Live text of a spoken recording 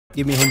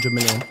give me 100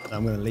 million, and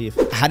I'm going to leave.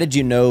 How did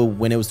you know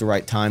when it was the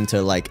right time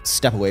to like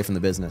step away from the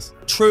business?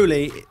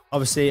 Truly,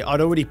 obviously,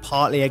 I'd already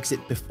partly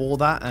exit before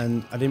that,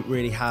 and I didn't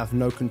really have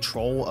no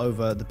control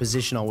over the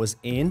position I was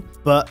in.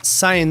 But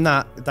saying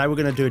that, they were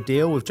going to do a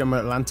deal with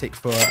General Atlantic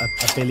for a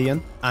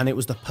billion, and it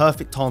was the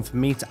perfect time for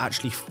me to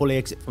actually fully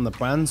exit from the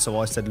brand. So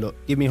I said, look,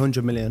 give me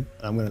 100 million,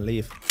 and I'm going to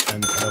leave.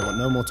 And I don't want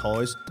no more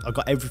ties. I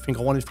got everything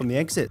I wanted from the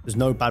exit. There's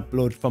no bad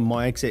blood from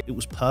my exit. It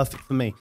was perfect for me.